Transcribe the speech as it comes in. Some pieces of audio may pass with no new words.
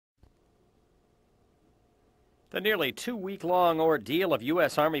The nearly 2-week-long ordeal of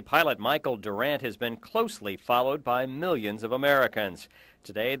U.S. Army pilot Michael Durant has been closely followed by millions of Americans.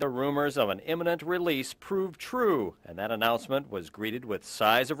 Today, the rumors of an imminent release proved true, and that announcement was greeted with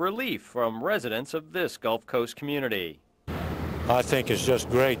sighs of relief from residents of this Gulf Coast community. I think it's just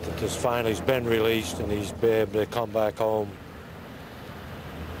great that this finally has been released and he's been able to come back home.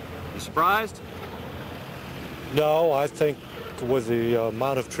 You surprised? No, I think with the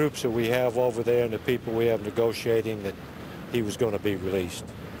amount of troops that we have over there and the people we have negotiating, that he was going to be released.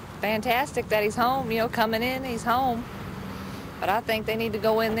 Fantastic that he's home, coming in, he's home. But I think they need to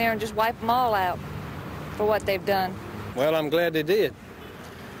go in there and just wipe them all out for what they've done. Well, I'm glad they did.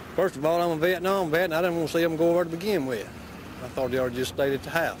 First of all, I'm a Vietnam vet, and I didn't want to see them go over to begin with. I thought they ought to just stay at the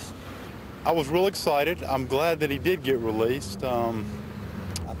house. I was real excited. I'm glad that he did get released. I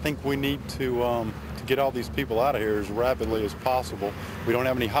think we need to get all these people out of here as rapidly as possible. We don't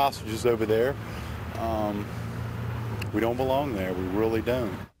have any hostages over there. We don't belong there. We really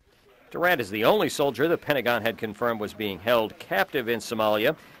don't. Durant is the only soldier the Pentagon had confirmed was being held captive in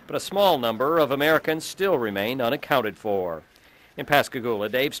Somalia, but a small number of Americans still remain unaccounted for. In Pascagoula,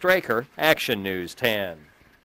 Dave Straker, Action News 10.